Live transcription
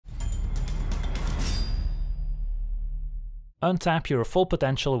Untap your full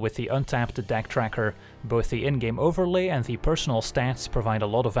potential with the Untapped Deck Tracker. Both the in-game overlay and the personal stats provide a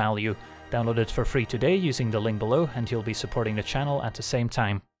lot of value. Download it for free today using the link below and you'll be supporting the channel at the same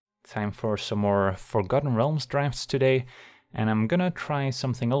time. Time for some more Forgotten Realms drafts today, and I'm gonna try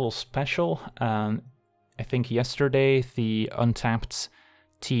something a little special. I think yesterday the Untapped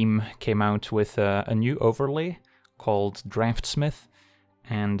team came out with a new overlay called Draftsmith,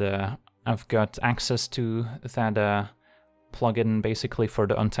 and I've got access to that plugin basically for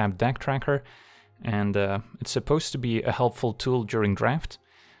the Untapped Deck Tracker, and it's supposed to be a helpful tool during draft.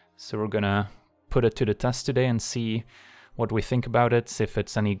 So we're gonna put it to the test today and see what we think about it, if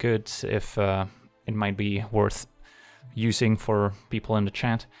it's any good, if it might be worth using for people in the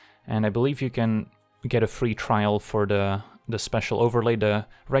chat. And I believe you can get a free trial for the special overlay. The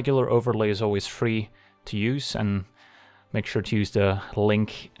regular overlay is always free to use, and make sure to use the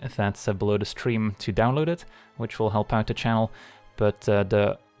link that's below the stream to download it, which will help out the channel. But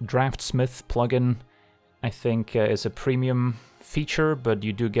the Draftsmith plugin, I think, is a premium feature, but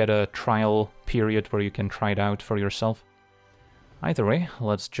you do get a trial period where you can try it out for yourself. Either way,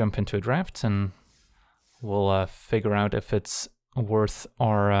 let's jump into a draft and we'll figure out if it's worth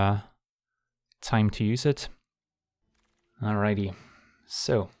our time to use it. Alrighty,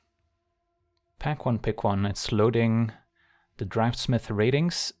 so pack one, pick one. It's loading the Draftsmith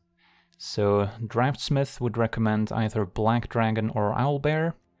ratings. So Draftsmith would recommend either Black Dragon or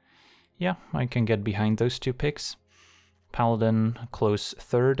Owlbear. Yeah, I can get behind those two picks. Paladin, close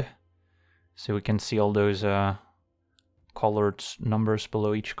third. So we can see all those colored numbers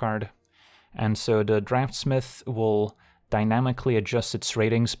below each card. And so the Draftsmith will dynamically adjust its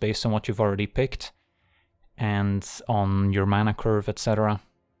ratings based on what you've already picked and on your mana curve, etc.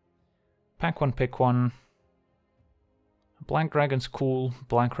 Pack one, pick one. Black Dragon's cool.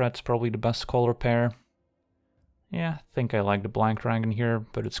 Black Red's probably the best color pair. Yeah, I think I like the Black Dragon here,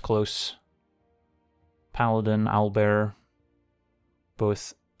 but it's close. Paladin, Owlbear,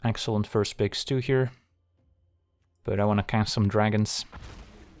 both excellent first picks too here. But I want to cast some dragons.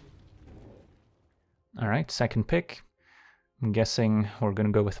 Alright, second pick. I'm guessing we're going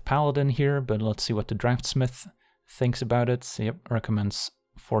to go with Paladin here, but let's see what the Draftsmith thinks about it. Yep, recommends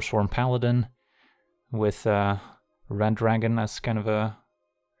Forsworn Paladin with Red Dragon as kind of a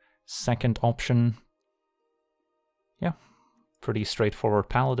second option. Yeah, pretty straightforward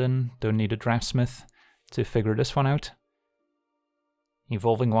Paladin. Don't need a Draftsmith to figure this one out.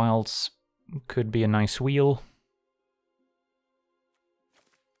 Evolving Wilds could be a nice wheel,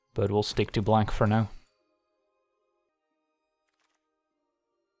 but we'll stick to black for now.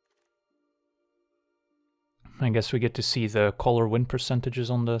 I guess we get to see the color win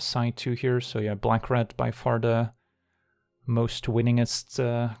percentages on the side too here. So yeah, black-red by far the most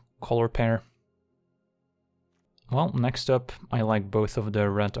winningest color pair. Well, next up, I like both of the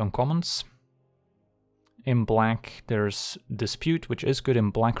red uncommons. In black, there's Dispute, which is good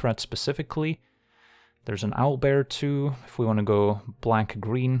in black-red specifically. There's an Owlbear too, if we want to go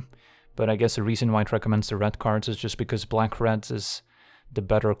black-green. But I guess the reason why it recommends the red cards is just because black-red is the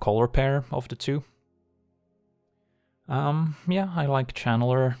better color pair of the two. Yeah, I like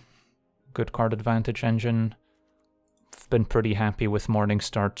Channeler. Good card advantage engine. I've been pretty happy with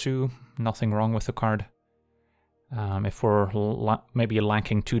Morningstar too. Nothing wrong with the card. If we're maybe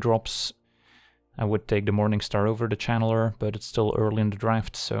lacking 2-drops, I would take the Morningstar over the Channeler, but it's still early in the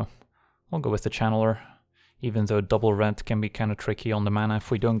draft, so I'll go with the Channeler. Even though double red can be kind of tricky on the mana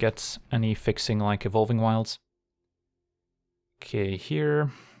if we don't get any fixing like Evolving Wilds. Okay,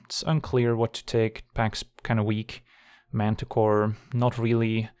 here it's unclear what to take. Pack's kind of weak. Manticore, not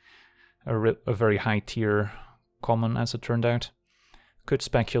really a very high tier common as it turned out. Could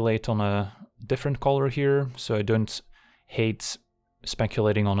speculate on a different color here, so I don't hate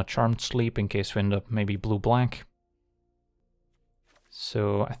speculating on a Charmed Sleep in case we end up maybe blue-black.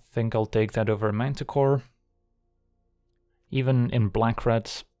 So I think I'll take that over Manticore. Even in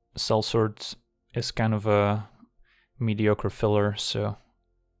black-red, Sellsword is kind of a mediocre filler, so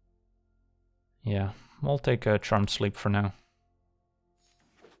yeah, I'll take a Charmed Sleep for now.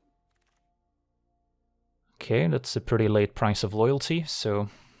 Okay, that's a pretty late price of loyalty, so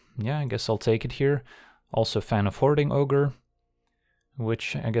yeah, I guess I'll take it here. Also a fan of Hoarding Ogre,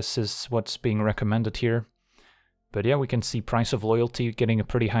 which I guess is what's being recommended here. But yeah, we can see price of loyalty getting a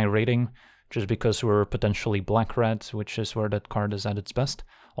pretty high rating, just because we're potentially black-red, which is where that card is at its best.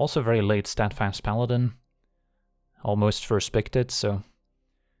 Also very late stat-fast Paladin. Almost first picked it, so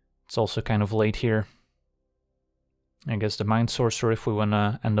it's also kind of late here. I guess the Mind Sorcerer, if we want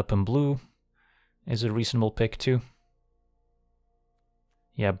to end up in blue, is a reasonable pick too.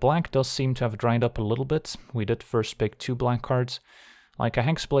 Yeah, black does seem to have dried up a little bit. We did first pick 2 black cards. Like a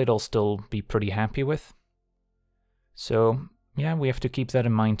Hexblade I'll still be pretty happy with. So yeah, we have to keep that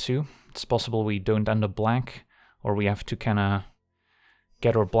in mind too. It's possible we don't end up black, or we have to kinda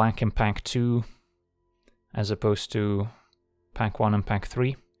get our black in pack 2 as opposed to pack 1 and pack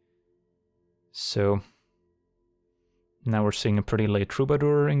 3. So now we're seeing a pretty late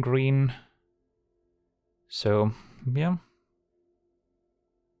Troubadour in green. So yeah,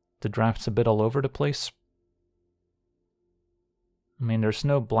 the draft's a bit all over the place. I mean, there's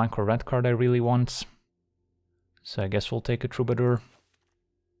no black or red card I really want, so I guess we'll take a Troubadour.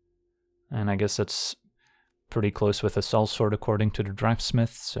 And I guess that's pretty close with a Sellsword according to the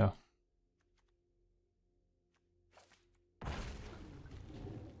draftsmith, so...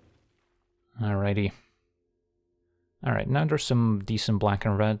 Alrighty. Alright, now there's some decent black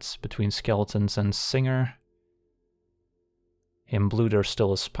and reds between Skeletons and Singer. In blue there's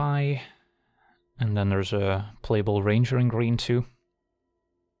still a Spy, and then there's a playable Ranger in green too.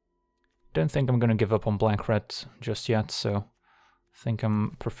 Don't think I'm gonna give up on black-red just yet, so I think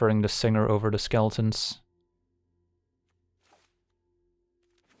I'm preferring the Singer over the Skeletons.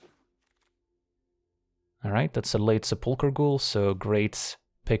 Alright, that's a late Sepulchre Ghoul, so great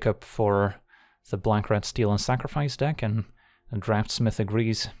pickup for the black-red Steel and Sacrifice deck, and the draftsmith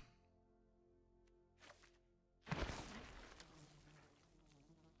agrees.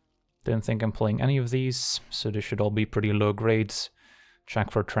 Don't think I'm playing any of these, so they should all be pretty low grades. Check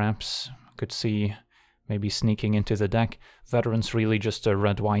for traps. Could see maybe sneaking into the deck. Veteran's really just a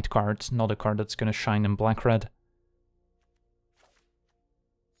red-white card, not a card that's gonna shine in black-red.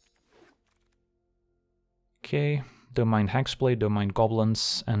 Okay, don't mind Hexblade, don't mind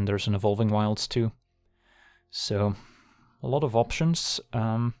Goblins, and there's an Evolving Wilds too. So, a lot of options.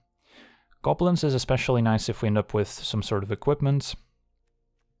 Goblins is especially nice if we end up with some sort of equipment.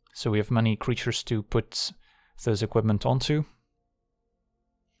 So we have many creatures to put those equipment onto.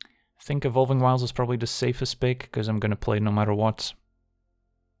 I think Evolving Wilds is probably the safest pick, because I'm going to play no matter what.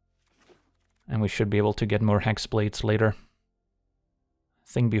 And we should be able to get more Hexblades later.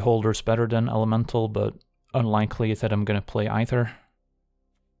 I think Beholder's better than Elemental, but unlikely that I'm going to play either.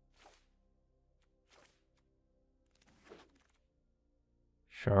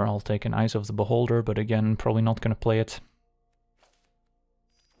 Sure, I'll take an Eyes of the Beholder, but again, probably not going to play it.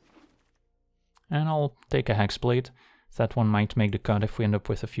 And I'll take a Hexblade. That one might make the cut if we end up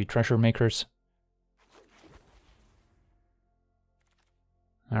with a few Treasure Makers.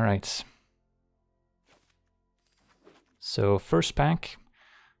 Alright. So first pack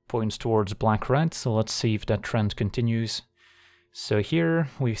points towards black-red, so let's see if that trend continues. So here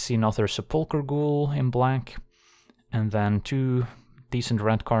we see another Sepulchre Ghoul in black, and then 2 decent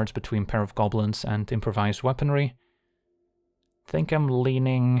red cards between Pair of Goblins and Improvised Weaponry. I think I'm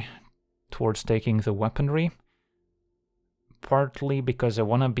leaning towards taking the Weaponry, partly because I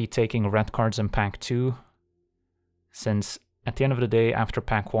want to be taking red cards in pack 2, since at the end of the day, after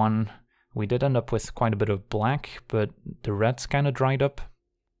pack 1, we did end up with quite a bit of black, but the reds kind of dried up.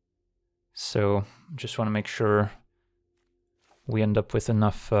 So just want to make sure we end up with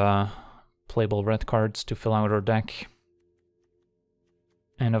enough playable red cards to fill out our deck.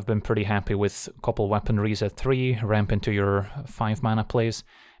 And I've been pretty happy with a couple Weaponries at 3, ramp into your 5 mana plays.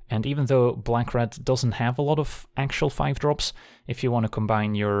 And even though black-red doesn't have a lot of actual 5-drops, if you want to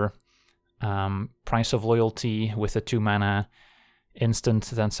combine your Price of Loyalty with a 2 mana instant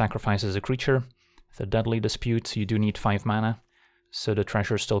that sacrifices a creature, the Deadly Dispute, you do need 5 mana, so the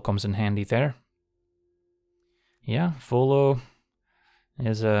treasure still comes in handy there. Yeah, Volo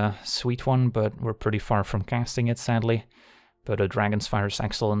is a sweet one, but we're pretty far from casting it, sadly. But a Dragon's Fire is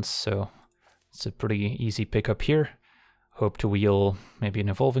excellent, so it's a pretty easy pickup here. Hope to wheel maybe an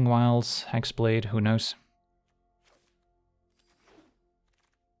Evolving Wilds, Hexblade, who knows.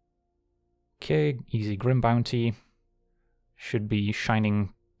 Okay, easy Grim Bounty. Should be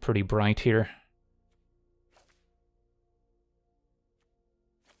shining pretty bright here.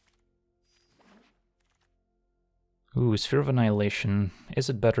 Ooh, Sphere of Annihilation. Is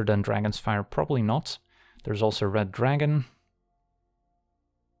it better than Dragon's Fire? Probably not. There's also Red Dragon.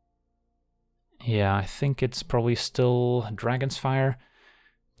 Yeah, I think it's probably still Dragon's Fire.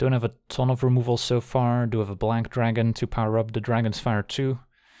 Don't have a ton of removal so far. Do have a Black Dragon to power up the Dragon's Fire too.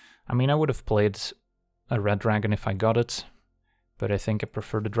 I mean, I would have played a Red Dragon if I got it, but I think I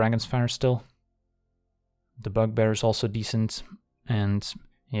prefer the Dragon's Fire still. The Bugbear is also decent, and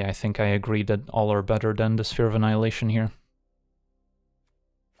yeah, I think I agree that all are better than the Sphere of Annihilation here.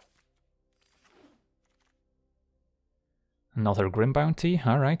 Another Grim Bounty.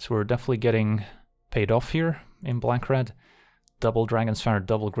 Alright, we're definitely getting paid off here in black-red. double Dragon's Fire,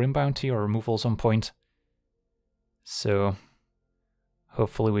 double Grim Bounty, or removals on point. So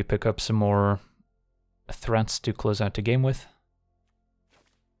hopefully we pick up some more threats to close out the game with.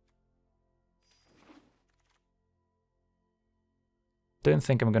 Don't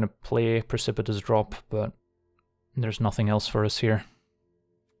think I'm going to play Precipitous Drop, but there's nothing else for us here.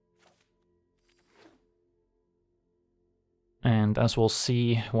 And as we'll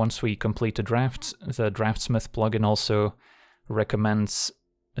see once we complete the draft, the Draftsmith plugin also recommends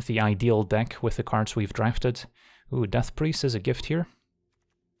the ideal deck with the cards we've drafted. Ooh, Death Priest is a gift here.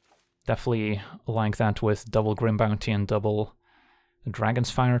 Definitely like that with double Grim Bounty and double Dragon's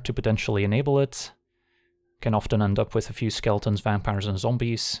Fire to potentially enable it. Can often end up with a few skeletons, vampires, and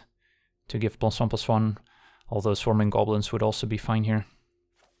zombies to give +1/+1, although Swarming Goblins would also be fine here.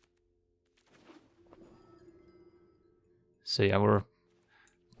 So yeah, we're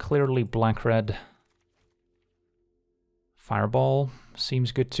clearly black-red. Fireball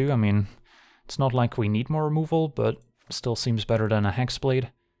seems good too. I mean, it's not like we need more removal, but still seems better than a Hexblade.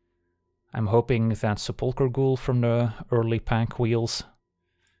 I'm hoping that Sepulchre Ghoul from the early pack wheels,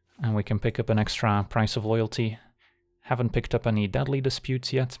 and we can pick up an extra Price of Loyalty. Haven't picked up any Deadly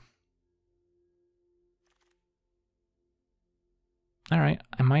Disputes yet. Alright,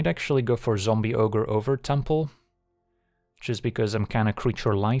 I might actually go for Zombie Ogre over Temple, just because I'm kind of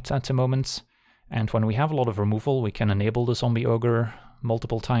creature light at the moment, and when we have a lot of removal we can enable the Zombie Ogre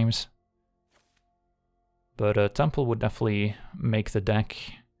multiple times. But Temple would definitely make the deck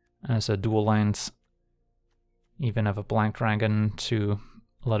as a dual land, even have a Black Dragon to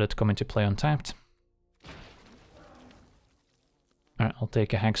let it come into play untapped. Alright, I'll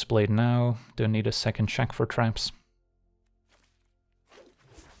take a Hexblade now, don't need a second check for traps.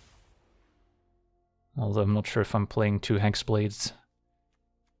 Although I'm not sure if I'm playing 2 Hexblades.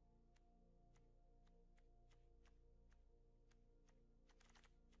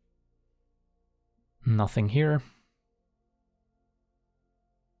 Nothing here.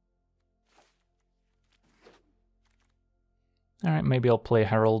 Alright, maybe I'll play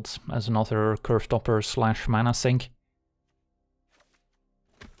Herald as another curve topper / mana sink.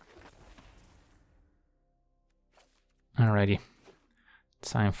 Alrighty.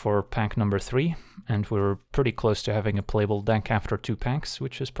 Time for pack number 3, and we're pretty close to having a playable deck after 2 packs,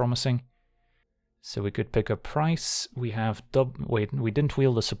 which is promising. So we could pick up Price, we have wait, we didn't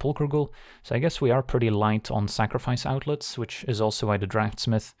wheel the Sepulchre Ghoul, so I guess we are pretty light on sacrifice outlets, which is also why the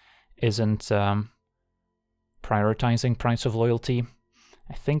Draftsmith isn't prioritizing Price of Loyalty.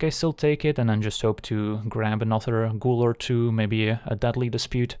 I think I still take it, and then just hope to grab another Ghoul or 2, maybe a Deadly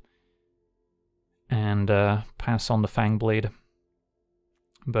Dispute, and pass on the Fangblade.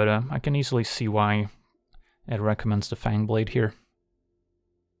 But I can easily see why it recommends the Fangblade here.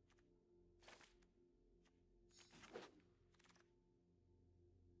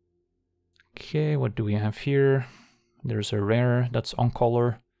 Okay, what do we have here? There's a rare that's on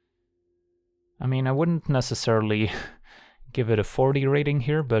color. I mean, I wouldn't necessarily give it a 40 rating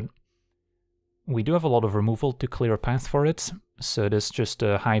here, but we do have a lot of removal to clear a path for it, so it is just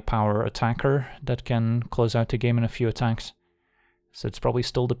a high power attacker that can close out the game in a few attacks. So it's probably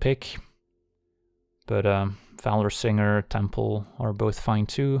still the pick, but Valor Singer, Temple are both fine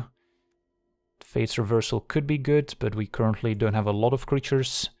too. Fate's Reversal could be good, but we currently don't have a lot of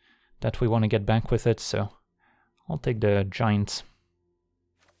creatures that we want to get back with it, so I'll take the Giant.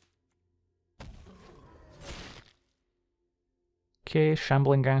 Okay,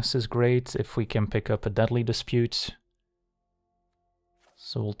 Shambling Gas is great if we can pick up a Deadly Dispute.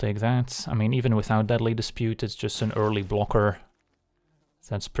 So we'll take that. I mean, even without Deadly Dispute, it's just an early blocker.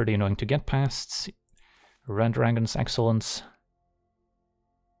 That's pretty annoying to get past. Red Dragon's Excellence.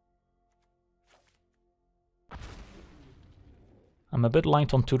 I'm a bit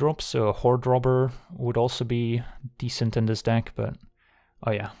light on 2-drops, so a Horde Robber would also be decent in this deck, but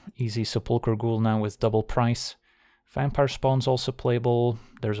oh yeah, easy Sepulchre Ghoul now with double Price. Vampire Spawn's also playable.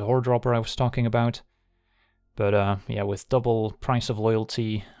 There's a Horde Robber I was talking about. But yeah, with double Price of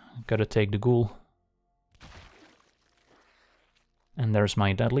Loyalty, gotta take the Ghoul. And there's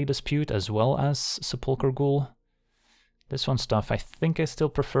my Deadly Dispute as well as Sepulchre Ghoul. This one's tough. I think I still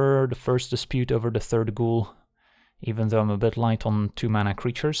prefer the first Dispute over the third Ghoul, even though I'm a bit light on 2-mana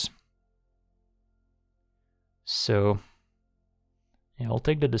creatures. So yeah, I'll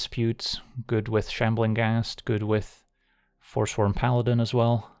take the Dispute. Good with Shambling Ghast, good with Forsworn Paladin as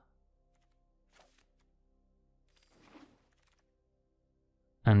well.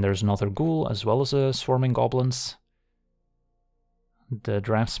 And there's another Ghoul as well as a Swarming Goblins. The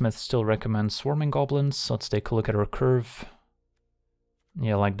Draftsmith still recommends Swarming Goblins. Let's take a look at our curve.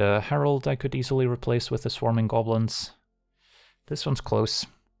 Yeah, like the Herald I could easily replace with the Swarming Goblins. This one's close.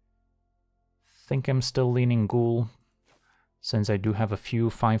 Think I'm still leaning Ghoul, since I do have a few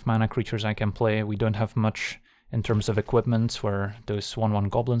 5-mana creatures I can play. We don't have much in terms of equipment, where those 1/1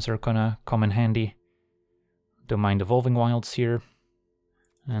 goblins are gonna come in handy. Don't mind Evolving Wilds here.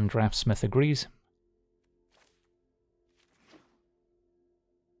 And Draftsmith agrees.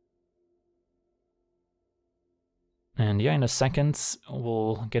 And yeah, in a second,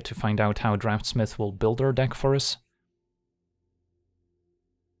 we'll get to find out how Draftsmith will build our deck for us.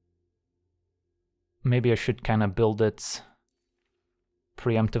 Maybe I should kind of build it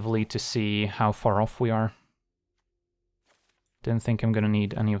preemptively to see how far off we are. Didn't think I'm gonna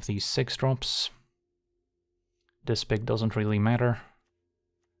need any of these 6-drops. This big doesn't really matter.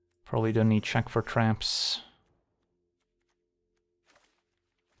 Probably don't need check for traps.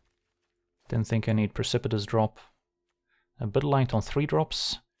 Didn't think I need Precipitous Drop. A bit light on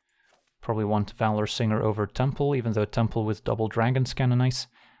 3-drops. Probably want Valor Singer over Temple, even though Temple with double Dragon's kinda nice,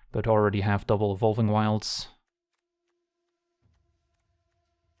 but already have double Evolving Wilds.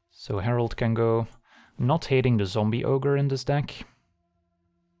 So Herald can go. Not hating the Zombie Ogre in this deck.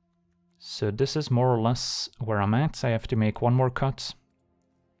 So this is more or less where I'm at. I have to make one more cut.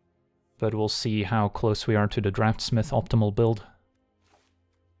 But we'll see how close we are to the Draftsmith optimal build.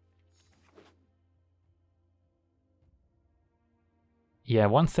 Yeah,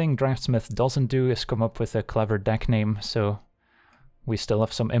 one thing Draftsmith doesn't do is come up with a clever deck name, so we still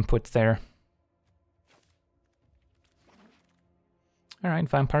have some input there. Alright,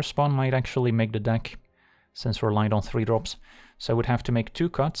 Vampire Spawn might actually make the deck, since we're light on 3-drops. So I would have to make 2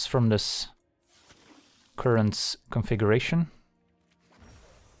 cuts from this current configuration.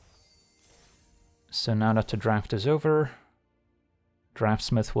 So now that the draft is over,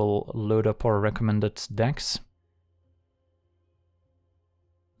 Draftsmith will load up our recommended decks.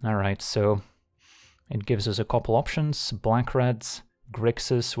 Alright, so it gives us a couple options. Black-Red,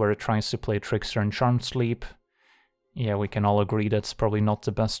 Grixis, where it tries to play Trickster and Charmed Sleep. Yeah, we can all agree that's probably not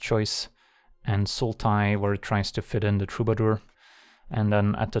the best choice. And Sultai, where it tries to fit in the Troubadour. And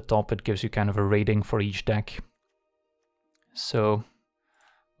then at the top it gives you kind of a rating for each deck. So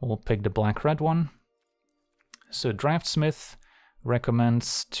we'll pick the Black-Red one. So Draftsmith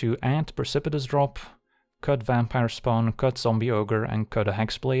recommends to add Precipitous Drop, cut Vampire Spawn, cut Zombie Ogre, and cut a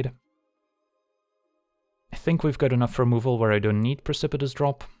Hexblade. I think we've got enough removal where I don't need Precipitous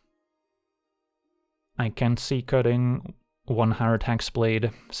Drop. I can see cutting one Hard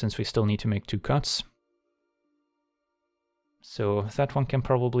Hexblade, since we still need to make 2 cuts. So that one can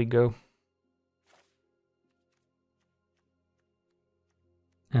probably go.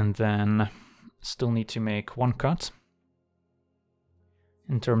 And then still need to make 1 cut.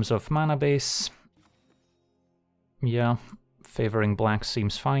 In terms of mana base, yeah, favoring black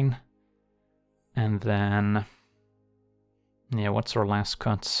seems fine. And then, yeah, what's our last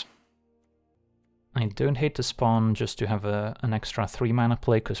cut? I don't hate the spawn just to have an extra 3 mana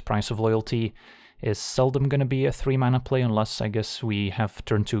play, because Price of Loyalty is seldom going to be a 3 mana play, unless I guess we have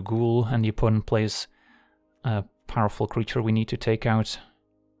turn 2 Ghoul and the opponent plays a powerful creature we need to take out.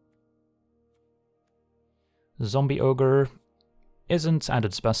 Zombie Ogre isn't at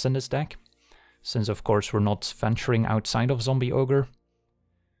its best in this deck, since of course we're not venturing outside of Zombie Ogre.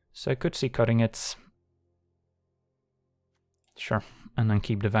 So I could see cutting it. Sure, and then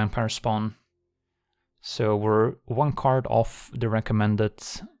keep the Vampire Spawn. So we're 1 card off the recommended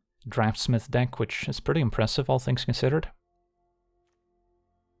Draftsmith deck, which is pretty impressive, all things considered.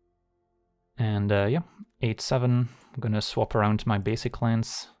 And yeah, 8-7. I'm gonna swap around my basic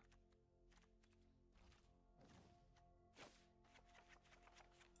lands.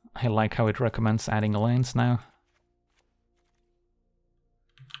 I like how it recommends adding lands now.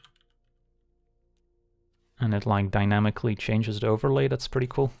 And it like dynamically changes the overlay, that's pretty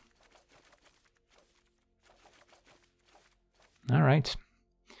cool. Alright.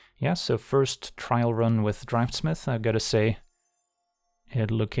 Yeah, so first trial run with Draftsmith, I've gotta say, it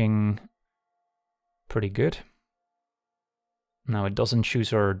looking pretty good. Now it doesn't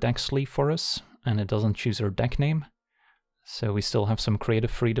choose our deck sleeve for us, and it doesn't choose our deck name. So we still have some creative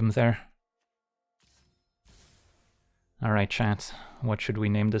freedom there. Alright chat, what should we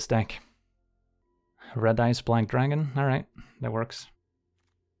name this deck? Red Eyes Black Dragon? Alright, that works.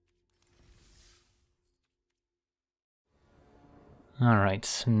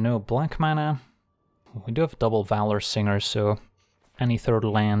 Alright, no black mana. We do have double Valor Singer, so any third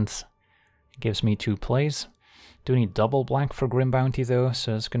land gives me 2 plays. Do need double black for Grim Bounty though,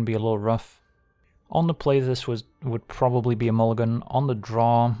 so it's gonna be a little rough. On the play this would probably be a mulligan. On the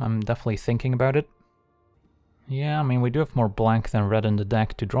draw, I'm definitely thinking about it. Yeah, I mean we do have more black than red in the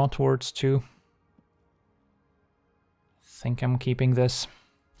deck to draw towards too. think I'm keeping this.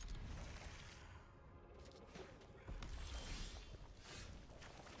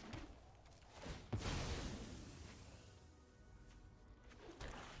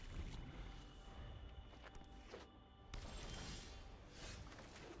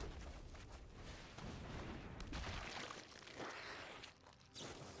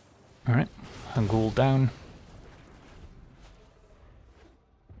 Alright, a ghoul down.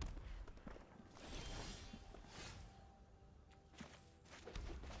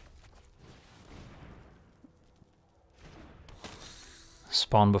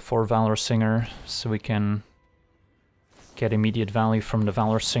 Spawn before Valor Singer, so we can get immediate value from the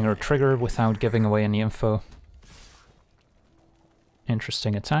Valor Singer trigger without giving away any info.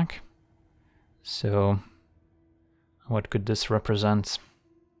 Interesting attack. So, what could this represent?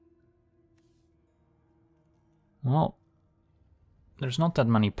 Well, there's not that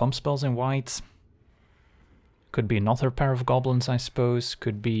many pump spells in white. Could be another pair of goblins, I suppose.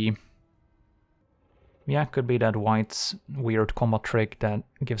 Could be... yeah, could be that white's weird combat trick that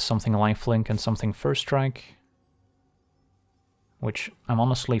gives something lifelink and something first strike. Which I'm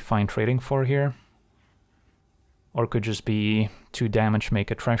honestly fine trading for here. Or could just be 2 damage, make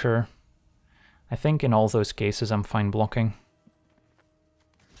a treasure. I think in all those cases I'm fine blocking.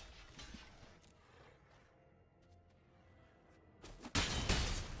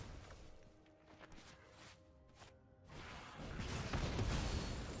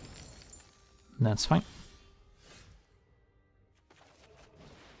 That's fine.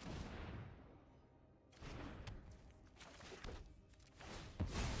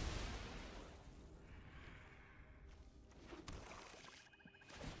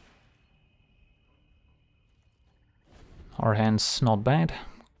 Our hand's not bad.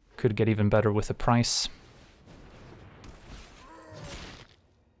 Could get even better with the price.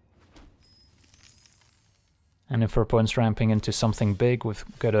 And if our opponent's ramping into something big, we've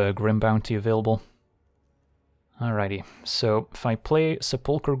got a Grim Bounty available. Alrighty, so if I play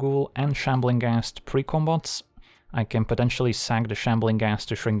Sepulchre Ghoul and Shambling Ghast pre-combats, I can potentially sack the Shambling Ghast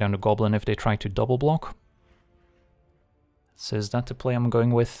to shrink down the Goblin if they try to double block. So is that the play I'm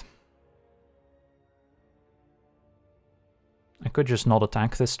going with? I could just not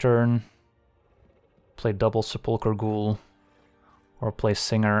attack this turn, play double Sepulchre Ghoul, or play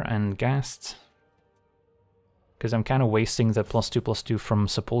Singer and Ghast. Because I'm kind of wasting the +2/+2 from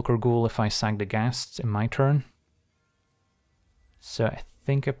Sepulchre Ghoul if I sack the Ghast in my turn. So I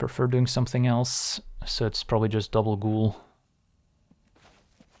think I prefer doing something else, so it's probably just double Ghoul.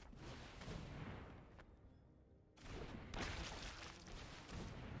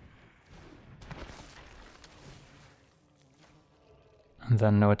 And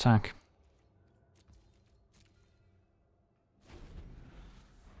then no attack.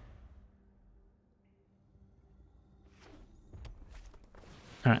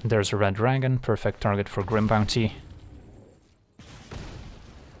 Alright, there's a red dragon, perfect target for Grim Bounty.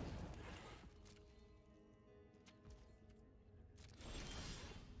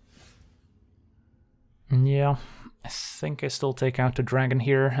 Yeah, I think I still take out the dragon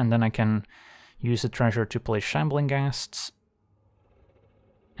here, and then I can use the treasure to play Shambling Ghasts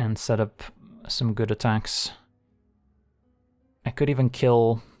and set up some good attacks. I could even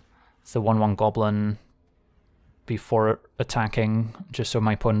kill the 1/1 goblin before attacking, just so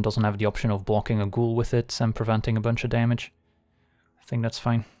my opponent doesn't have the option of blocking a ghoul with it and preventing a bunch of damage. I think that's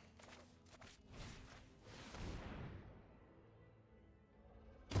fine.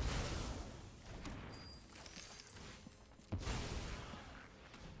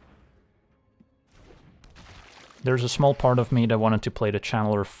 There's a small part of me that wanted to play the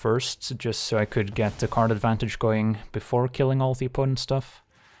Channeler first, just so I could get the card advantage going before killing all the opponent stuff.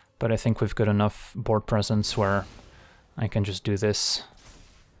 But I think we've got enough board presence where I can just do this.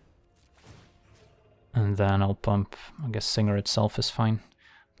 And then I'll pump, I guess Singer itself is fine.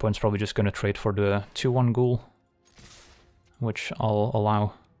 Opponent's probably just going to trade for the 2/1 ghoul, which I'll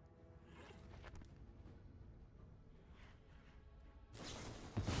allow.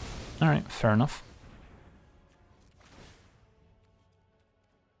 Alright, fair enough.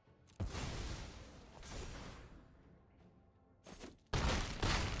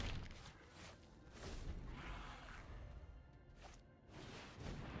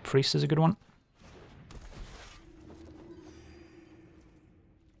 Priest is a good one.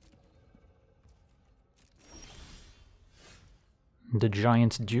 The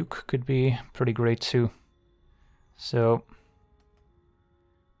Giant Duke could be pretty great too. So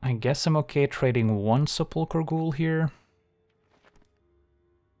I guess I'm okay trading 1 Sepulchre Ghoul here.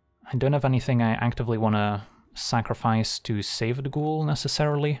 I don't have anything I actively want to sacrifice to save the ghoul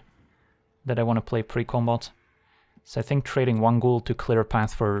necessarily that I want to play pre-combat. So I think trading one ghoul to clear a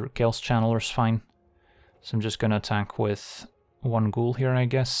path for Chaos Channeler is fine. So I'm just gonna attack with one ghoul here, I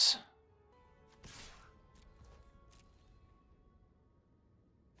guess.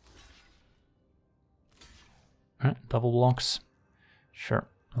 Alright, double blocks. Sure,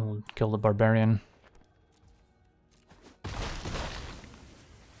 I'll kill the Barbarian.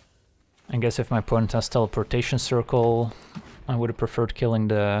 I guess if my opponent has Teleportation Circle, I would have preferred killing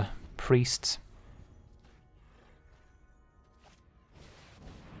the Priest.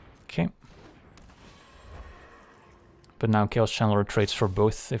 Okay. But now Chaos Channeler trades for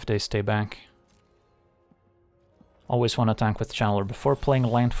both if they stay back. Always want to attack with Channeler before playing a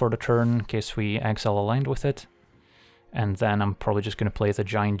land for the turn, in case we exile a land with it. And then I'm probably just going to play the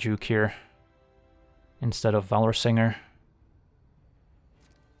Giant Duke here instead of Valor Singer.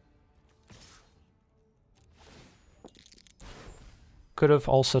 Could have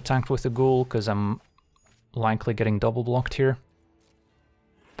also attacked with the Ghoul, because I'm likely getting double blocked here.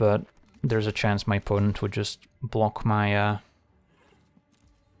 But there's a chance my opponent would just block my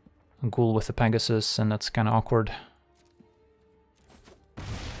Ghoul with the Pegasus, and that's kind of awkward.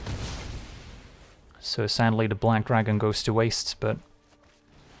 So sadly the Black Dragon goes to waste, but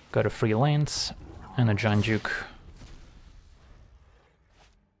got a free land and a Giant Duke.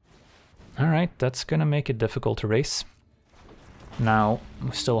 Alright, that's gonna make it difficult to race. Now,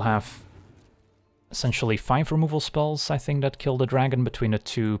 we still have essentially 5 removal spells, I think, that kill the dragon between the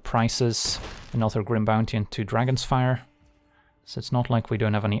 2 Prices, another Grim Bounty and 2 Dragon's Fire. So it's not like we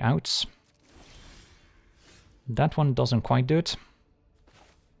don't have any outs. That one doesn't quite do it.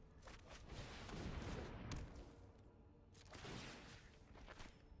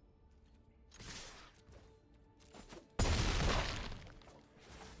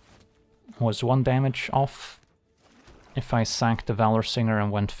 Was 1 damage off if I sacked the Valor Singer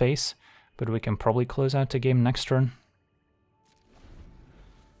and went face, but we can probably close out the game next turn.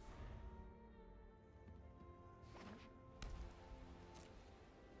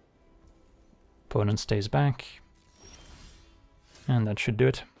 Opponent stays back, and that should do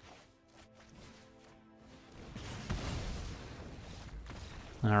it.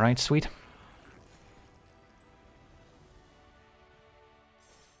 Alright, sweet.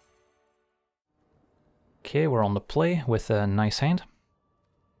 Okay, we're on the play with a nice hand.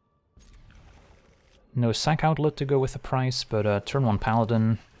 No sack outlet to go with the price, but turn 1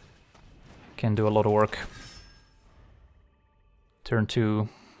 Paladin can do a lot of work. Turn 2,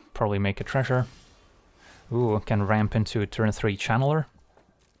 probably make a treasure. Ooh, can ramp into a turn 3 Channeler.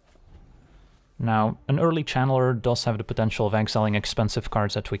 Now, an early Channeler does have the potential of exiling expensive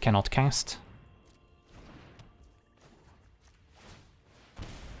cards that we cannot cast.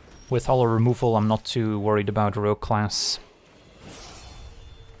 With Hollow Removal, I'm not too worried about Rogue class.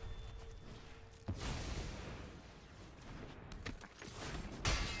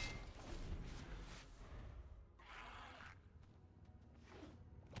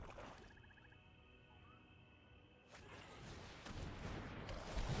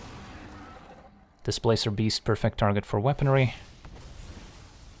 Displacer Beast, perfect target for weaponry.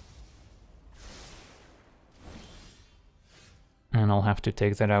 And I'll have to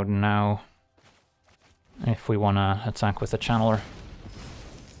take that out now if we want to attack with a Channeler.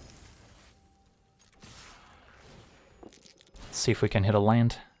 Let's see if we can hit a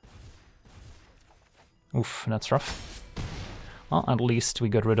land. Oof, that's rough. Well, at least we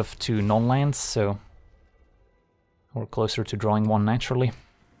got rid of 2 non-lands, so we're closer to drawing 1 naturally.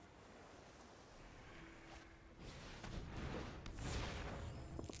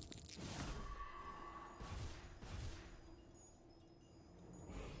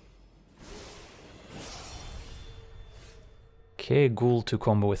 Okay, Ghoul to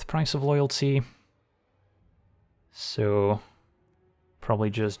combo with Price of Loyalty. So, probably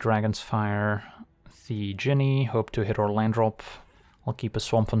just Dragon's Fire, the Ginny, hope to hit our land drop. I'll keep a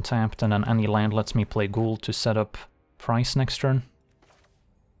Swamp untapped, and then any land lets me play Ghoul to set up Price next turn.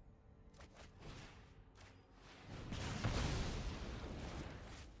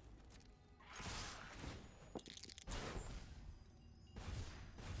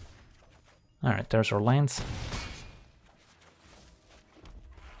 Alright, there's our lands.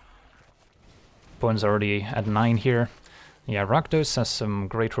 Opponent's already at 9 here. Yeah, Rakdos has some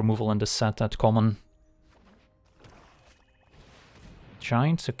great removal in this set at common.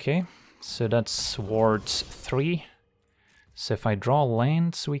 Giants, okay. So that's wards 3. So if I draw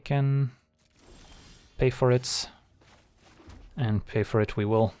lands, we can pay for it. And pay for it we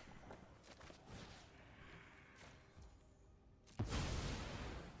will.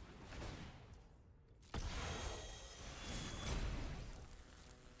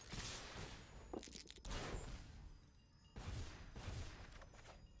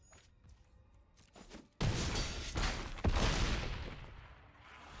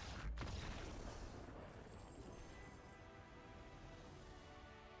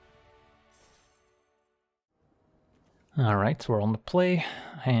 Alright, we're on the play.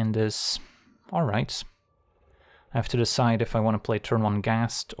 Hand is alright. I have to decide if I want to play turn 1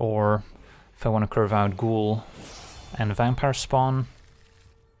 Ghast or if I want to curve out Ghoul and Vampire Spawn.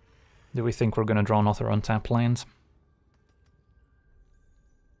 Do we think we're going to draw another untapped land?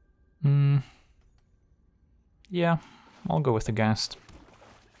 Yeah, I'll go with the Ghast.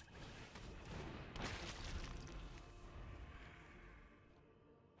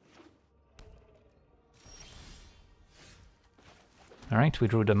 Alright, we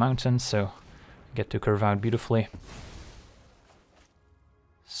drew the mountain, so get to curve out beautifully.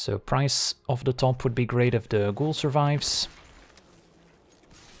 So price of the top would be great if the Ghoul survives.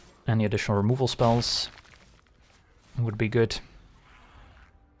 Any additional removal spells would be good.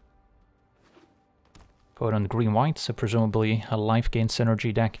 Put on green-white, so presumably a life gain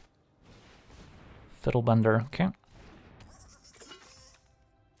synergy deck. Fiddlebender, okay.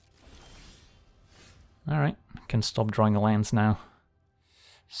 Alright, can stop drawing lands now.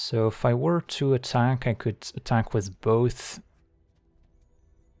 So if I were to attack, I could attack with both.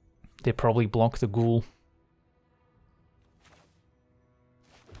 They probably block the Ghoul.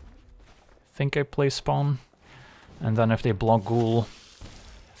 I think I play Spawn. And then if they block Ghoul,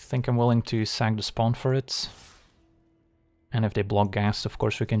 I think I'm willing to sack the Spawn for it. And if they block Ghast, of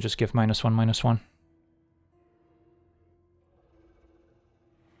course we can just give -1/-1.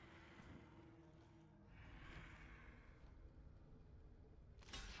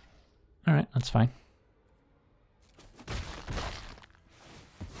 Alright, that's fine.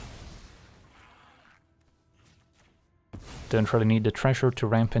 Don't really need the treasure to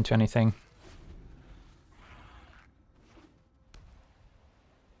ramp into anything.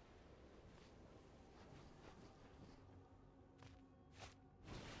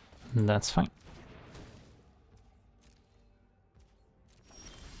 That's fine.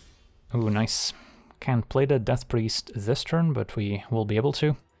 Ooh, nice. Can't play the Death Priest this turn, but we will be able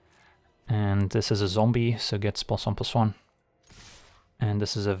to. And this is a zombie, so gets +1/+1. And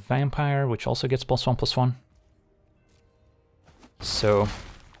this is a vampire, which also gets +1/+1. So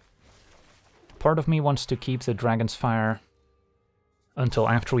part of me wants to keep the Dragon's Fire until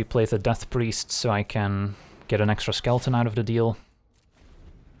after we play the Death Priest, so I can get an extra skeleton out of the deal.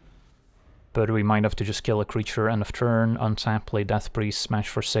 But we might have to just kill a creature end of turn, untap, play Death Priest, smash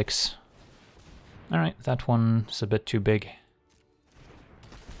for 6. Alright, that one's a bit too big.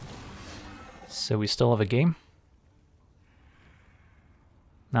 So we still have a game.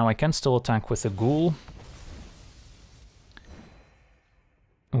 Now I can still attack with a Ghoul,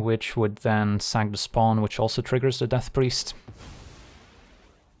 which would then sack the Spawn, which also triggers the Death Priest.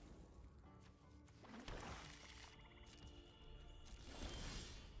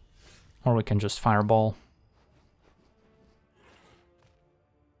 Or we can just Fireball.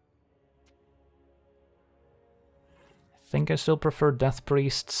 I think I still prefer Death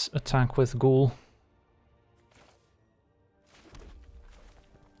Priest's attack with Ghoul.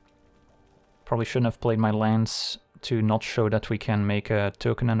 Probably shouldn't have played my lands to not show that we can make a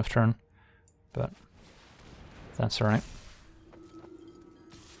token end of turn, but that's alright.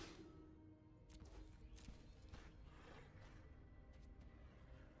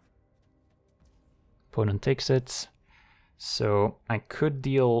 Opponent takes it, so I could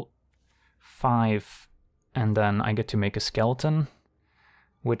deal 5 and then I get to make a skeleton,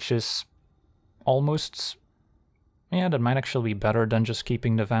 which is almost... yeah, that might actually be better than just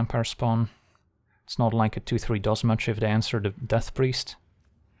keeping the Vampire Spawn. It's not like a 2/3 does much if they answer the Death Priest.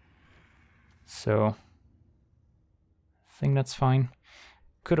 So I think that's fine.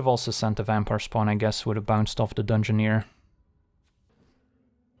 Could have also sent the Vampire Spawn, I guess, would have bounced off the Dungeoneer.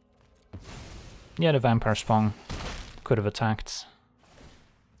 Yeah, the Vampire Spawn could have attacked.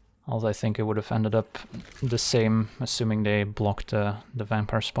 Although I think it would have ended up the same, assuming they blocked the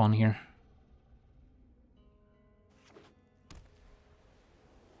Vampire Spawn here.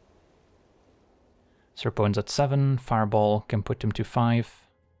 So opponent's at 7, Fireball can put him to 5.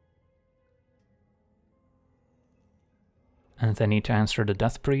 And they need to answer the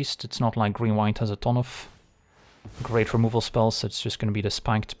Death Priest. It's not like green-white has a ton of great removal spells, so it's just going to be the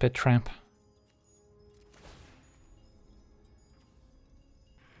Spiked Pit Trap.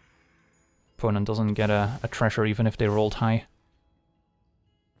 Opponent doesn't get a treasure even if they rolled high.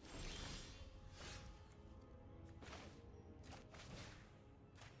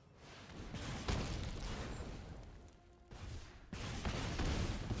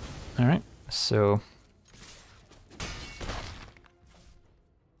 Alright, so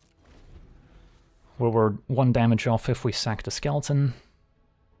we're 1 damage off if we sack the skeleton.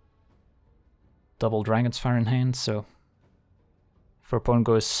 Double Dragon's Fire in hand, so if our opponent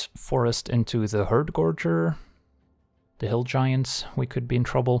goes Forest into the Herd Gorger, the hill giants, we could be in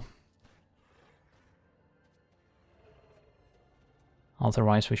trouble.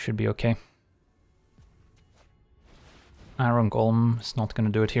 Otherwise, we should be okay. Iron Golem is not going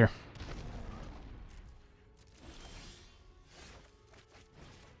to do it here.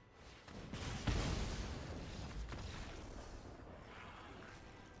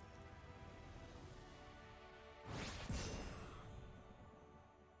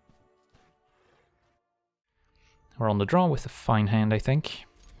 We're on the draw with a fine hand, I think.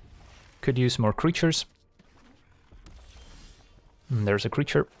 Could use more creatures. And there's a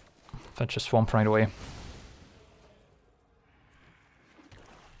creature. Fetch a swamp right away.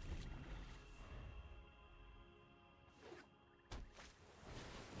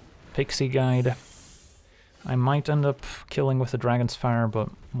 Pixie Guide. I might end up killing with the Dragon's Fire, but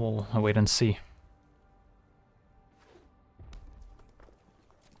we'll wait and see.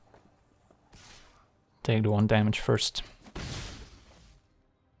 Take the 1 damage first.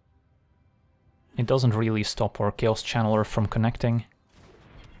 It doesn't really stop our Chaos Channeler from connecting.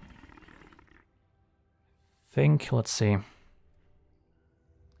 Let's see. I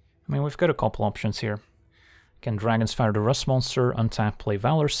mean, we've got a couple options here. Can Dragon's Fire the Rust Monster, untap, play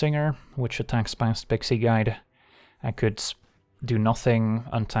Valor Singer, which attacks past Pixie Guide. I could do nothing,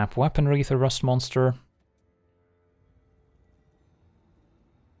 untap Weaponry the Rust Monster.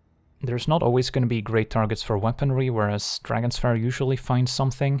 There's not always going to be great targets for Weaponry, whereas Dragon's Fire usually finds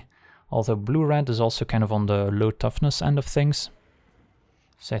something. Although Blue-Red is also kind of on the low toughness end of things.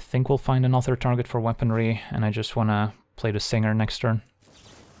 So I think we'll find another target for Weaponry, and I just want to play the Singer next turn.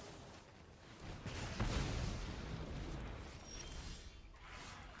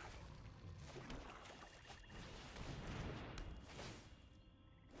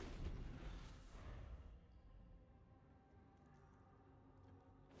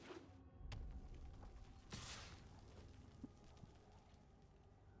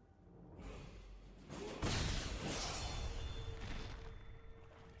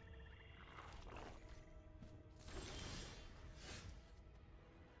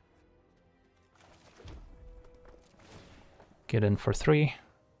 Get in for 3.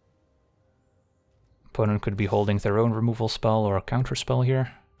 Opponent could be holding their own removal spell or a counter spell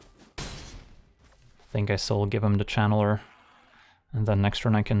here. I think I still give him the Channeler, and then next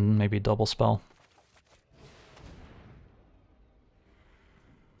turn I can maybe double spell.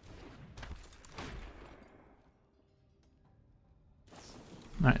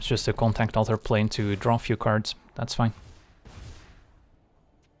 Alright, it's just to contact other plane to draw a few cards, that's fine.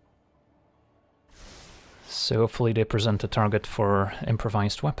 So hopefully they present a target for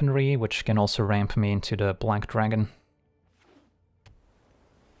improvised weaponry, which can also ramp me into the Black Dragon.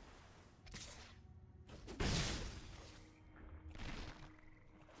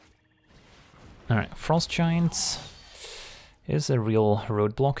 Alright, Frost Giants is a real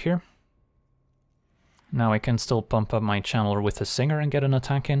roadblock here. Now I can still pump up my Channeler with a Singer and get an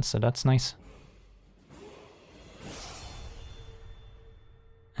attack in, so that's nice.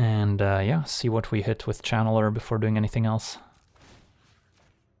 And yeah, see what we hit with Channeler before doing anything else.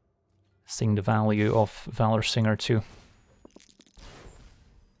 Seeing the value of Valor Singer too.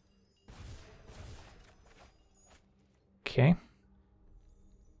 Okay.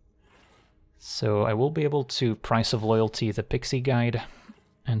 So I will be able to Price of Loyalty the Pixie Guide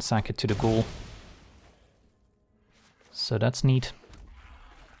and sack it to the Ghoul. So that's neat.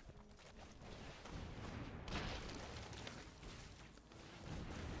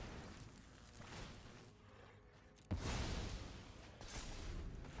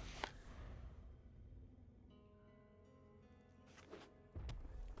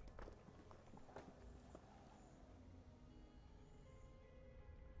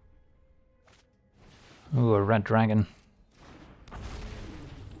 Ooh, a red dragon.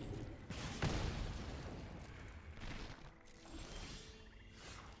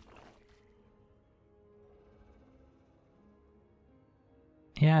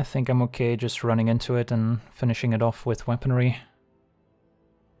 Yeah, I think I'm okay just running into it and finishing it off with weaponry.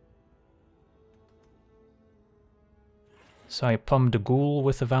 So I pump the Ghoul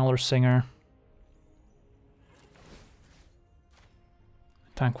with the Valor Singer.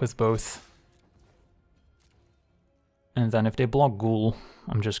 Attack with both. And then if they block Ghoul,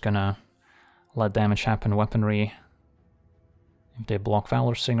 I'm just gonna let damage happen weaponry. If they block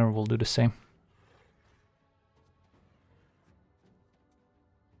Valor Singer, we'll do the same.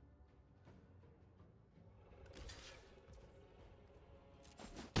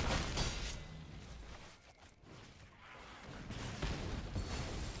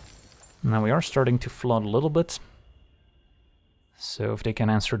 Now we are starting to flood a little bit. So if they can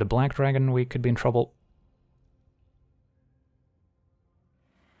answer the Black Dragon, we could be in trouble.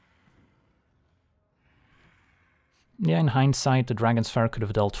 Yeah, in hindsight, the Dragon Sphere could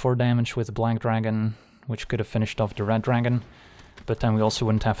have dealt 4 damage with the Black Dragon, which could have finished off the Red Dragon. But then we also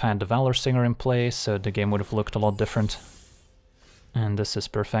wouldn't have had the Valor Singer in play, so the game would have looked a lot different. And this is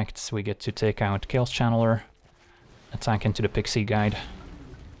perfect. We get to take out Chaos Channeler, attack into the Pixie Guide.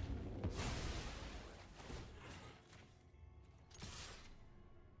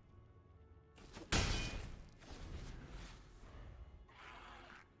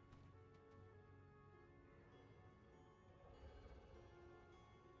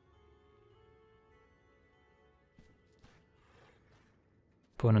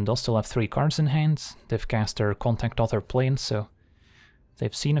 Opponent does still have 3 cards in hand. They've cast their Contact Other Plane, so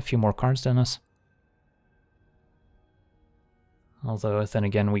they've seen a few more cards than us. Although, then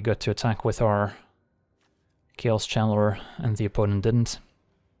again, we got to attack with our Chaos Channeler, and the opponent didn't.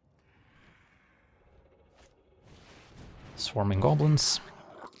 Swarming Goblins.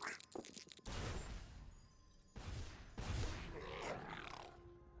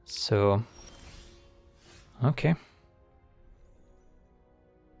 So, okay.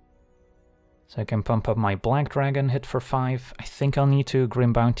 So I can pump up my Black Dragon, hit for 5. I think I'll need to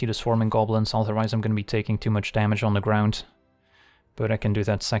Grim Bounty the Swarming Goblins, otherwise I'm going to be taking too much damage on the ground. But I can do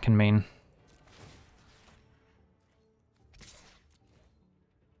that second main.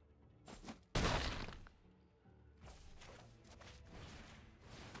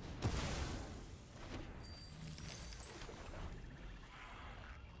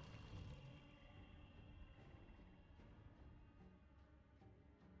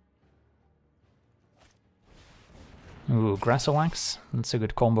 Ooh, Grassolax. That's a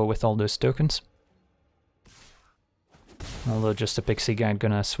good combo with all those tokens. Although just a Pixie Guide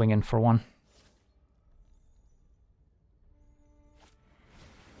gonna swing in for 1.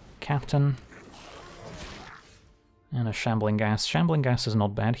 Captain. And a Shambling Gas. Shambling Gas is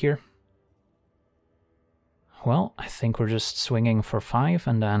not bad here. Well, I think we're just swinging for 5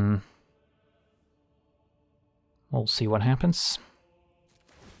 and then we'll see what happens.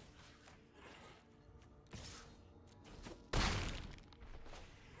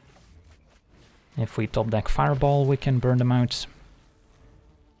 If we top deck Fireball, we can burn them out.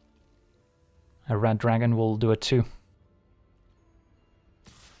 A Red Dragon will do it too.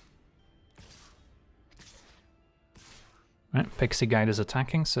 Right, Pixie Guide is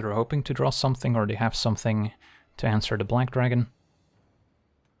attacking, so they're hoping to draw something, or they have something to answer the Black Dragon.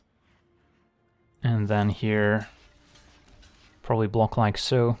 And then here, probably block like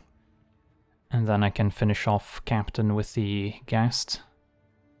so. And then I can finish off Captain with the Ghast.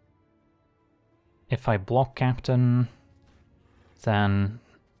 If I block Captain, then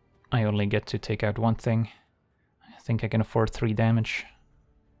I only get to take out 1 thing. I think I can afford 3 damage.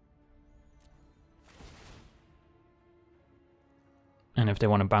 And if they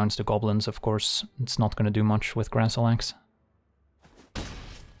want to bounce the Goblins, of course, it's not going to do much with Grassolax.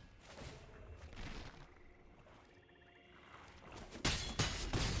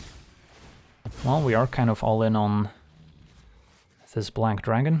 Well, we are kind of all in on this Black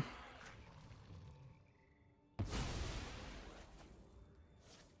Dragon.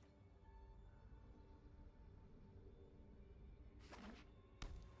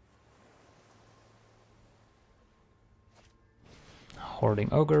 Hoarding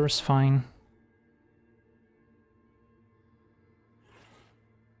Ogre is fine.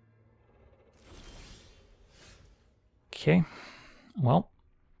 Okay, well,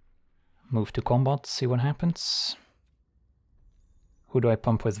 move to combat, see what happens. Who do I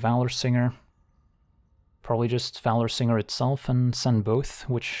pump with? Valor Singer? Probably just Valor Singer itself and send both,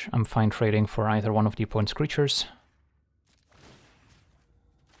 which I'm fine trading for either one of the opponent's creatures.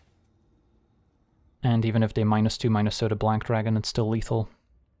 And even if they -2/-0 the Black Dragon, it's still lethal.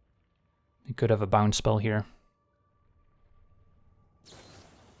 You could have a bounce spell here.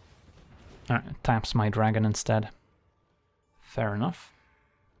 Alright, taps my dragon instead. Fair enough.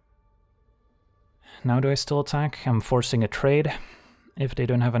 Now do I still attack? I'm forcing a trade if they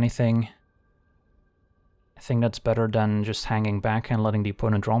don't have anything. I think that's better than just hanging back and letting the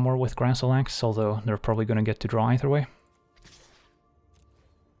opponent draw more with Grassolax, although they're probably going to get to draw either way.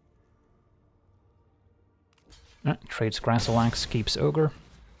 Trades Grassolax, keeps Ogre.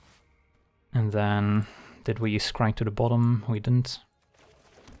 And then, did we scry to the bottom? We didn't.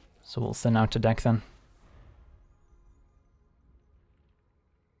 So we'll thin out the deck then.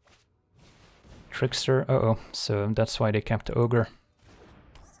 Trickster, uh-oh, so that's why they kept the Ogre.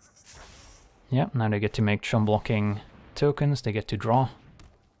 Yeah, now they get to make chum blocking tokens, they get to draw.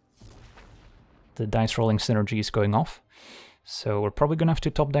 The dice rolling synergy is going off. So we're probably gonna have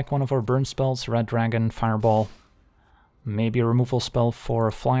to top deck one of our burn spells, Red Dragon, Fireball. Maybe a removal spell for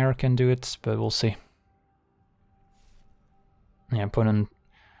a flyer can do it, but we'll see. The opponent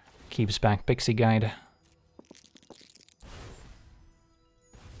keeps back Pixie Guide.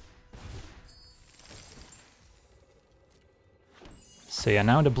 So yeah,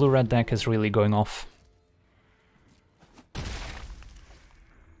 now the blue-red deck is really going off.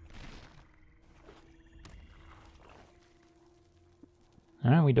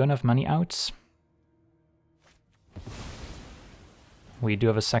 Alright, we don't have many outs. We do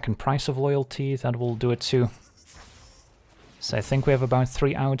have a second Price of Loyalty, that will do it too. So I think we have about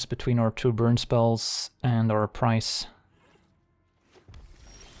 3 outs between our 2 burn spells and our Price.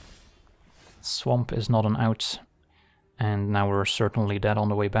 Swamp is not an out, and now we're certainly dead on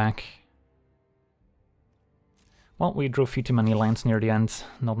the way back. Well, we drew a few too many lands near the end,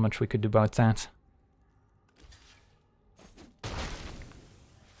 not much we could do about that.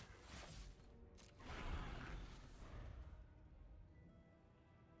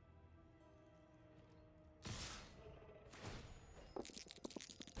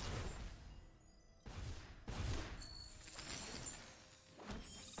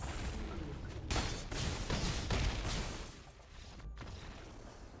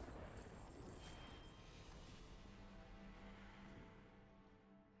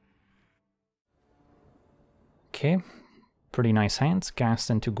 Okay, pretty nice hands. Cast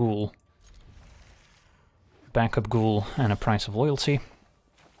into Ghoul. Backup Ghoul and a Price of Loyalty.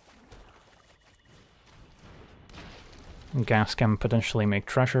 Gas can potentially make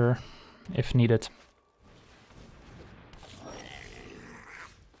treasure if needed.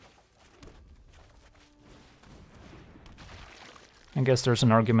 I guess there's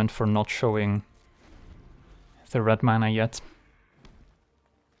an argument for not showing the red mana yet.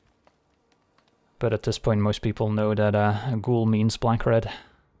 But at this point most people know that a Ghoul means black-red.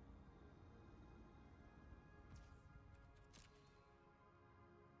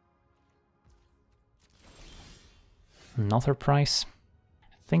 Another Price.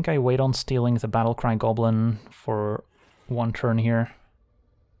 I think I wait on stealing the Battlecry Goblin for 1 turn here,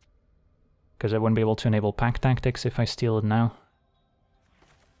 because I wouldn't be able to enable Pack Tactics if I steal it now.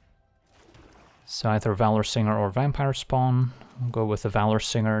 So either Valor Singer or Vampire Spawn. I'll go with the Valor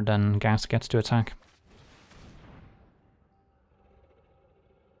Singer, then Gas gets to attack.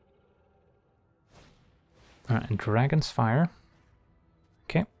 Alright, Dragon's Fire.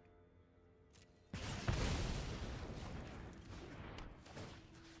 Okay.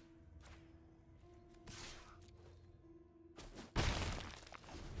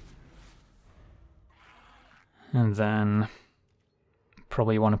 And then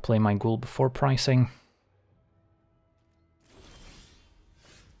probably want to play my Ghoul before pricing.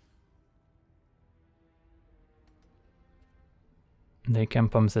 They can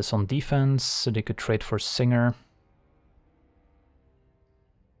pump this on defense, so they could trade for Singer.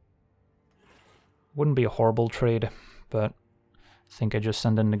 Wouldn't be a horrible trade, but I think I just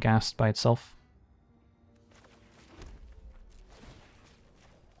send in the Ghast by itself.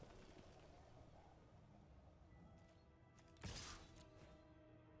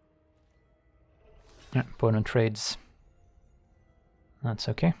 Yeah, opponent trades. That's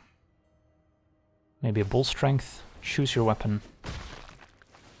okay. Maybe a Bull Strength. Choose your weapon.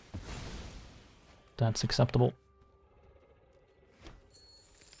 That's acceptable.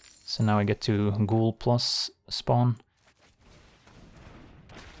 So now I get to Ghoul plus spawn.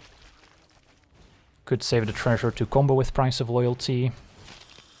 Could save the treasure to combo with Price of Loyalty.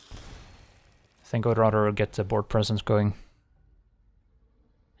 I think I would rather get the board presence going.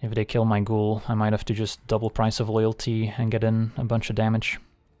 If they kill my Ghoul, I might have to just double Price of Loyalty and get in a bunch of damage.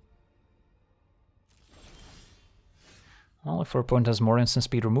 Well, if our opponent has more instant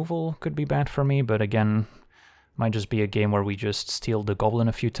speed removal, could be bad for me, but again, might just be a game where we just steal the Goblin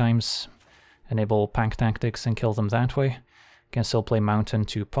a few times, enable Pack Tactics and kill them that way. Can still play Mountain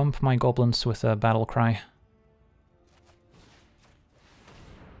to pump my Goblins with a Battle Cry.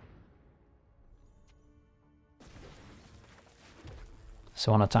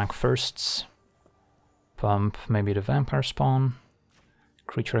 So on attack firsts, pump maybe the Vampire Spawn,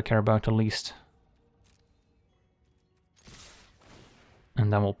 creature I care about the least.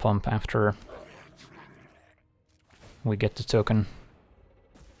 And then we'll pump after we get the token.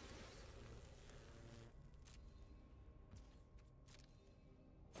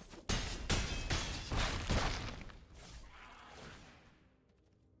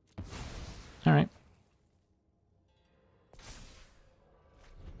 Alright.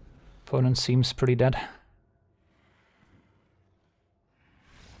 Opponent seems pretty dead.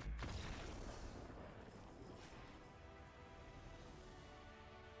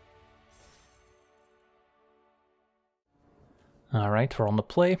 Alright, we're on the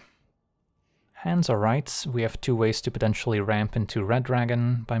play. Hand's alright. We have 2 ways to potentially ramp into red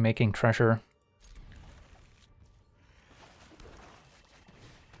dragon by making treasure.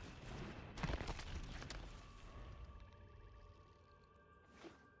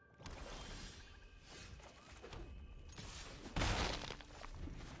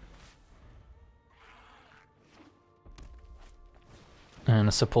 And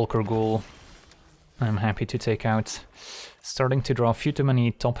a Sepulchre Ghoul I'm happy to take out. Starting to draw a few too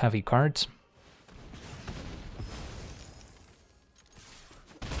many top-heavy cards.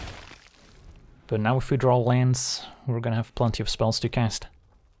 But now if we draw lands, we're gonna have plenty of spells to cast.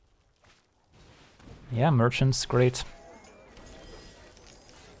 Yeah, merchants, great.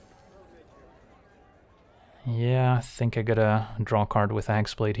 Yeah, I think I gotta draw a card with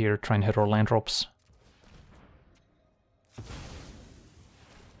Axeblade here, try and hit our land drops.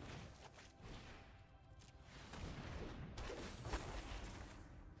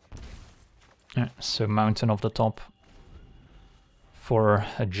 So Mountain of the top for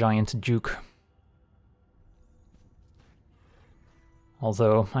a giant Duke.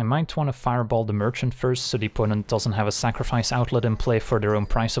 Although I might want to fireball the merchant first so the opponent doesn't have a sacrifice outlet in play for their own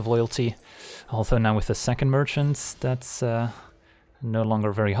price of loyalty. Although now with the second merchant, that's no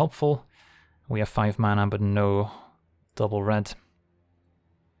longer very helpful. We have 5 mana but no double red.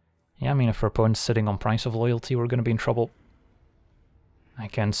 Yeah, I mean if our opponent's sitting on price of loyalty, we're going to be in trouble. I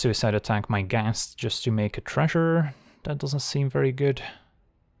can suicide attack my Ghast just to make a treasure. That doesn't seem very good.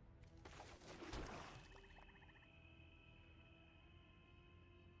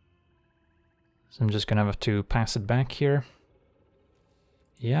 So I'm just gonna have to pass it back here.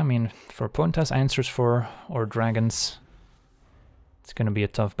 Yeah, I mean, if our opponent has answers for our dragons, it's gonna be a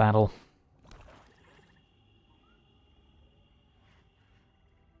tough battle.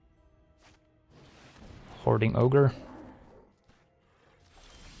 Hoarding Ogre.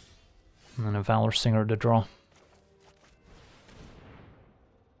 And then a Valor Singer to draw.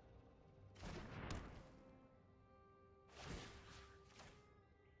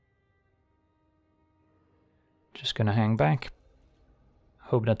 Just gonna hang back.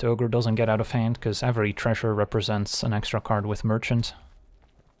 Hope that the Ogre doesn't get out of hand, because every treasure represents an extra card with Merchant.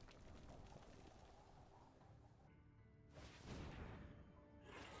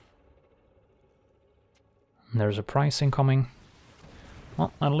 There's a price incoming.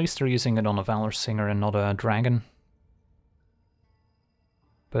 Well, at least they're using it on a Valor Singer and not a dragon.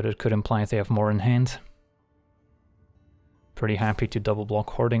 But it could imply they have more in hand. Pretty happy to double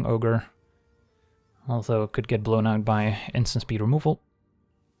block Hoarding Ogre. Although it could get blown out by instant speed removal.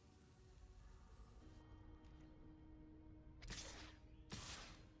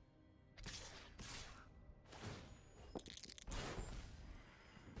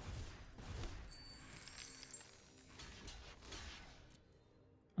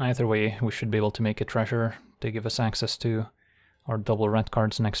 Either way, we should be able to make a treasure to give us access to our double red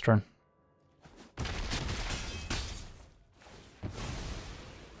cards next turn.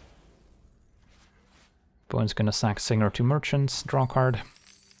 Opponent's gonna sack Singer to Merchants, draw a card.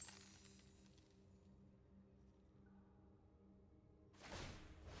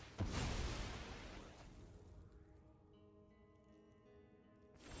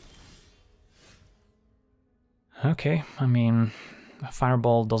 Okay, I mean, a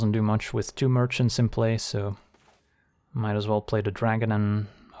Fireball doesn't do much with 2 Merchants in play, so might as well play the Dragon and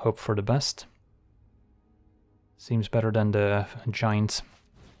hope for the best. Seems better than the Giant.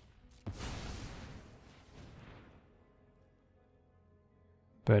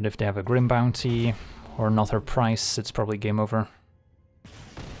 But if they have a Grim Bounty or another price, it's probably game over.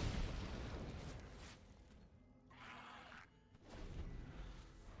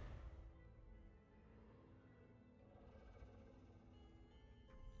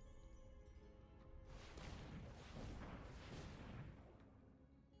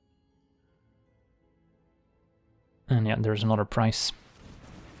 And yeah, there's another price.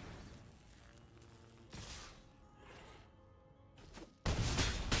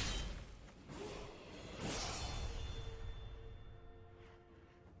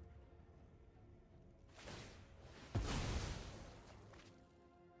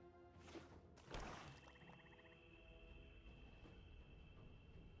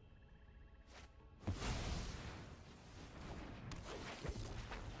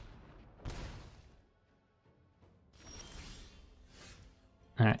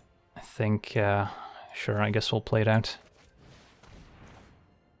 Alright, I think, sure, I guess we'll play it out.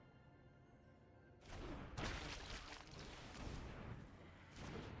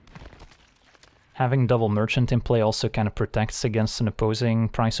 Having double Merchant in play also kind of protects against an opposing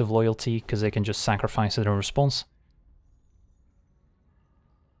price of loyalty, because they can just sacrifice it in response.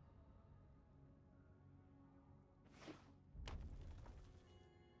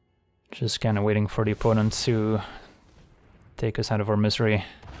 Just kind of waiting for the opponent to take us out of our misery.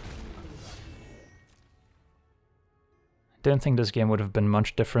 Didn't think this game would have been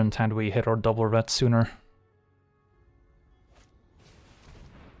much different had we hit our double red sooner.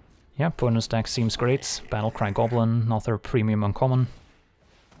 Yeah, opponent's deck seems great. Battlecry Goblin, another premium uncommon.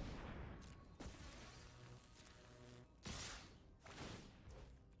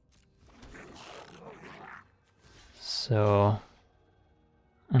 So,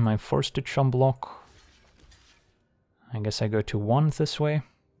 am I forced to chum block? I guess I go to 1 this way.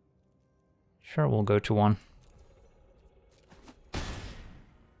 Sure, we'll go to 1.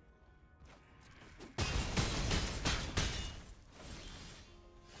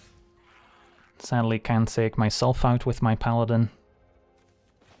 Sadly can't take myself out with my paladin.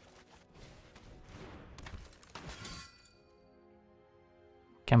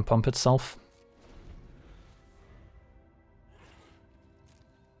 Can pump itself.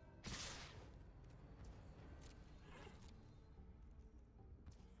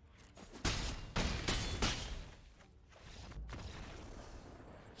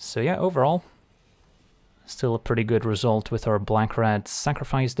 So yeah, overall, still a pretty good result with our black-red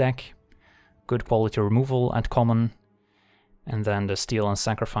sacrifice deck. Good quality removal at common, and then the steal and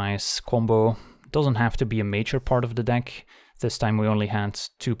sacrifice combo doesn't have to be a major part of the deck. This time we only had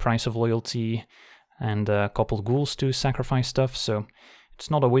 2 Price of Loyalty and a couple ghouls to sacrifice stuff, so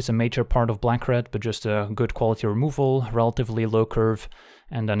it's not always a major part of black-red, but just a good quality removal, relatively low curve,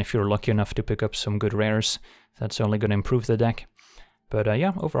 and then if you're lucky enough to pick up some good rares, that's only going to improve the deck. But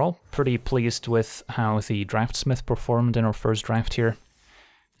yeah, overall, pretty pleased with how the Draftsmith performed in our first draft here.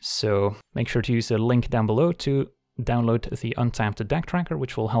 So make sure to use the link down below to download the Untapped Deck Tracker,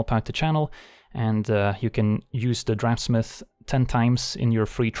 which will help out the channel. And you can use the Draftsmith 10 times in your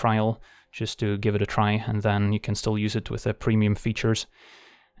free trial just to give it a try, and then you can still use it with the premium features.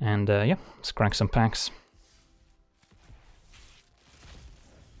 And yeah, let's crack some packs.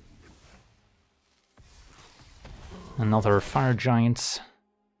 Another Fire Giants.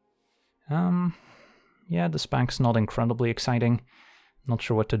 Yeah, this pack's not incredibly exciting. Not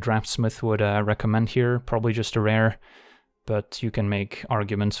sure what the Draftsmith would recommend here, probably just a rare, but you can make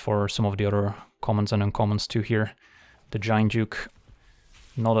arguments for some of the other commons and uncommons too here. The Giant Duke,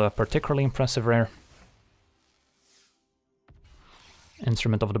 not a particularly impressive rare.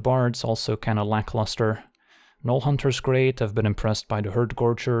 Instrument of the Bards, also kind of lackluster. Null Hunter's great, I've been impressed by the Herd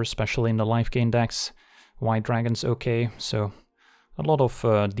Gorger, especially in the life gain decks. White Dragon's okay, so a lot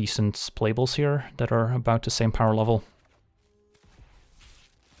of decent playables here that are about the same power level.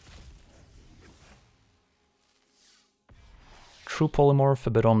 True Polymorph,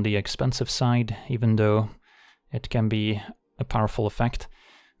 a bit on the expensive side, even though it can be a powerful effect.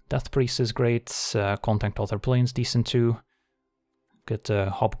 Death Priest is great, Contact Other Planes decent too. Get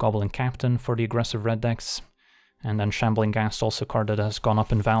Hobgoblin Captain for the aggressive red decks. And then Shambling Ghast, also a card that has gone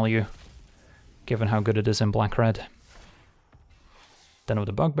up in value, given how good it is in black-red. Den of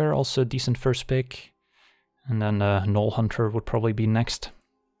the Bugbear, also a decent first pick. And then Null Hunter would probably be next.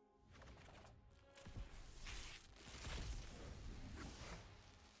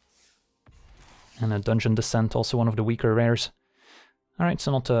 And a Dungeon Descent, also one of the weaker rares. Alright,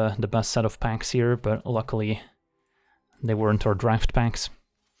 so not the best set of packs here, but luckily they weren't our draft packs.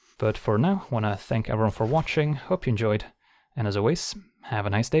 But for now, I want to thank everyone for watching, hope you enjoyed, and as always, have a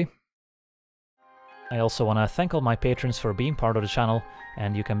nice day. I also want to thank all my patrons for being part of the channel,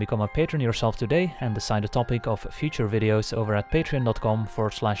 and you can become a patron yourself today and decide the topic of future videos over at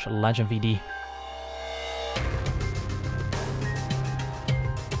patreon.com/LegenVD.